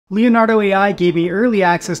Leonardo AI gave me early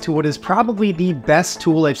access to what is probably the best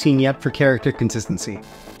tool I've seen yet for character consistency.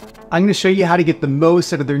 I'm going to show you how to get the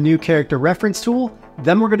most out of their new character reference tool.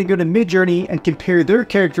 Then we're going to go to Midjourney and compare their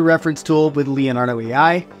character reference tool with Leonardo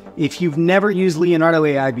AI. If you've never used Leonardo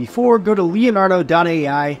AI before, go to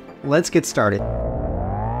leonardo.ai. Let's get started.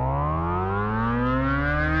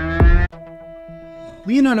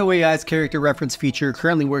 Leonardo AI's character reference feature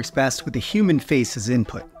currently works best with the human face as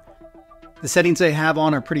input. The settings I have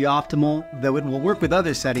on are pretty optimal, though it will work with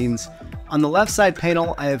other settings. On the left side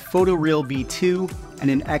panel, I have Photoreal V2 and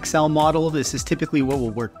an XL model. This is typically what will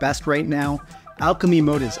work best right now. Alchemy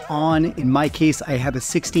mode is on. In my case, I have a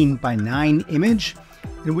 16:9 image,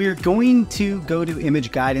 and we are going to go to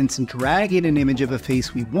image guidance and drag in an image of a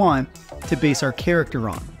face we want to base our character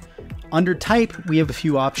on. Under type, we have a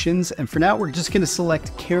few options, and for now, we're just going to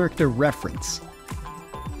select character reference.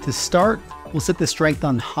 To start, we'll set the strength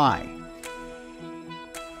on high.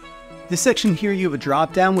 This section here, you have a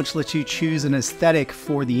drop down which lets you choose an aesthetic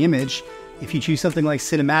for the image. If you choose something like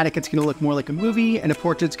cinematic, it's going to look more like a movie, and a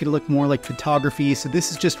portrait's going to look more like photography. So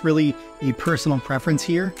this is just really a personal preference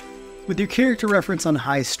here. With your character reference on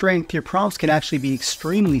high strength, your prompts can actually be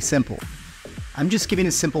extremely simple. I'm just giving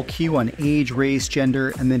a simple cue on age, race,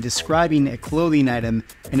 gender, and then describing a clothing item,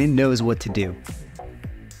 and it knows what to do.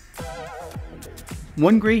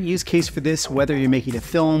 One great use case for this, whether you're making a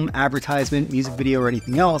film, advertisement, music video, or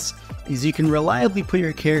anything else, is you can reliably put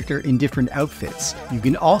your character in different outfits. You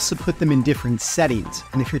can also put them in different settings.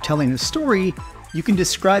 And if you're telling a story, you can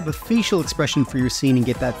describe a facial expression for your scene and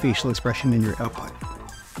get that facial expression in your output.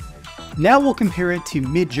 Now we'll compare it to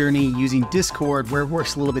Midjourney using Discord, where it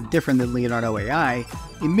works a little bit different than Leonardo AI.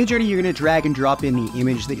 In Midjourney, you're going to drag and drop in the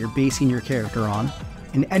image that you're basing your character on,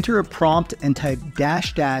 and enter a prompt and type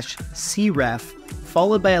 --cref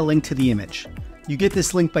followed by a link to the image. You get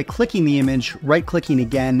this link by clicking the image, right-clicking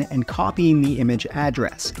again, and copying the image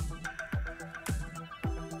address.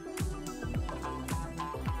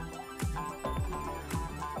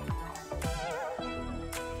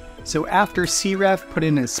 So after cref, put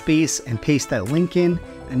in a space and paste that link in,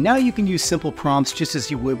 and now you can use simple prompts just as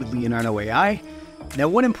you would with Leonardo AI. Now,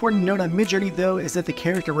 one important note on Midjourney though is that the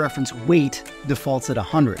character reference weight defaults at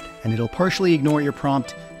 100, and it'll partially ignore your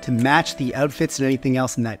prompt to match the outfits and anything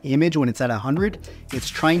else in that image when it's at 100. It's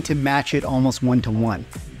trying to match it almost 1-to-1.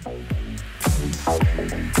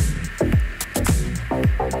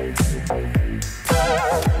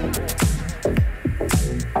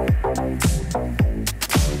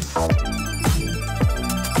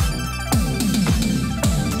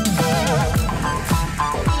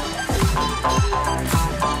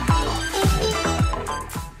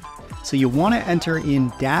 So you want to enter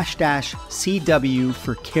in --CW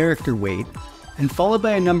for character weight, and followed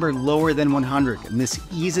by a number lower than 100. And this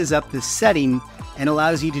eases up this setting and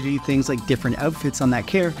allows you to do things like different outfits on that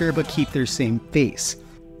character, but keep their same face.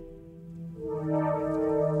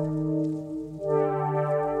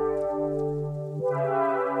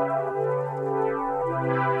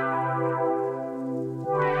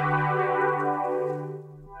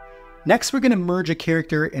 Next, we're going to merge a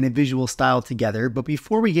character and a visual style together, but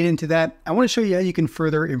before we get into that, I want to show you how you can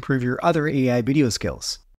further improve your other AI video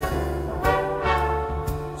skills.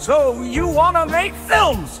 So you want to make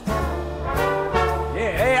films?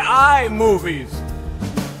 Yeah, AI movies.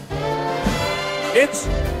 It's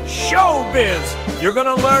showbiz. You're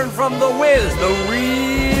going to learn from the whiz, the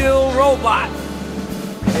real robot.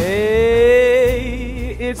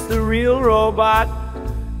 Hey, it's the real robot.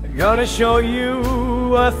 Gonna show you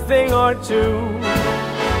a thing or two.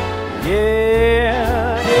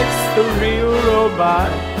 Yeah, it's the real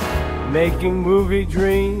robot, making movie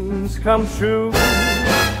dreams come true.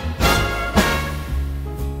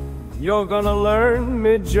 You're gonna learn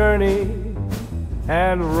Midjourney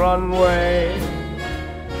and Runway,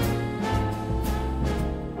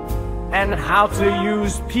 and how to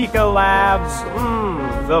use Pika Labs,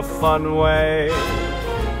 the fun way.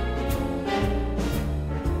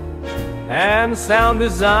 And sound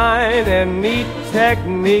design and neat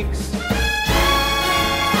techniques.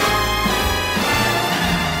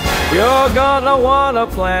 You're gonna wanna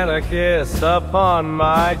plant a kiss upon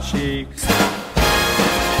my cheeks.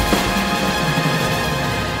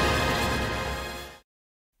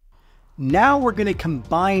 Now we're going to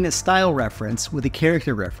combine a style reference with a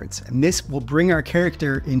character reference, and this will bring our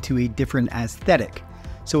character into a different aesthetic.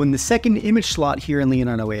 So in the second image slot here in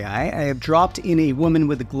Leonardo AI, I have dropped in a woman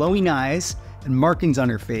with glowing eyes and markings on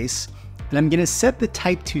her face, and I'm going to set the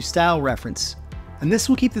type to style reference. And this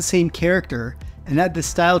will keep the same character and add the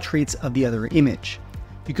style traits of the other image.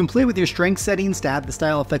 You can play with your strength settings to have the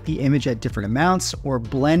style affect the image at different amounts, or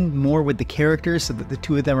blend more with the characters so that the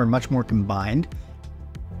two of them are much more combined.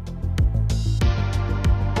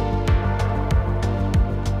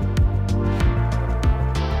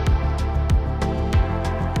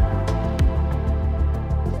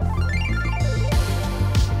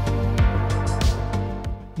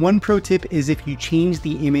 One pro tip is if you change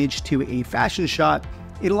the image to a fashion shot,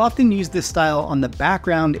 it'll often use this style on the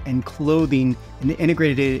background and clothing and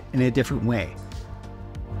integrate it in a different way.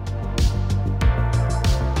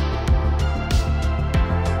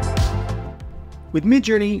 With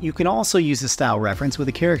Midjourney, you can also use a style reference with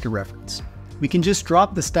a character reference. We can just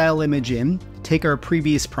drop the style image in, take our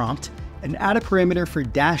previous prompt, and add a parameter for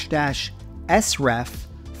 --sref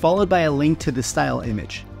followed by a link to the style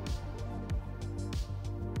image.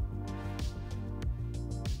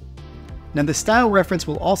 Now the style reference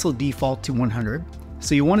will also default to 100,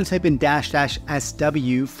 so you want to type in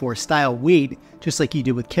 --sw for style weight, just like you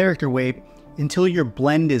did with character weight, until your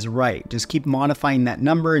blend is right. Just keep modifying that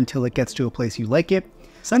number until it gets to a place you like it.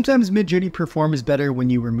 Sometimes Midjourney performs better when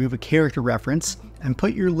you remove a character reference and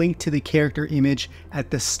put your link to the character image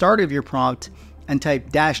at the start of your prompt and type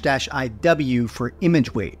 --iw for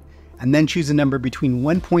image weight, and then choose a number between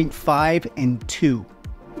 1.5 and 2.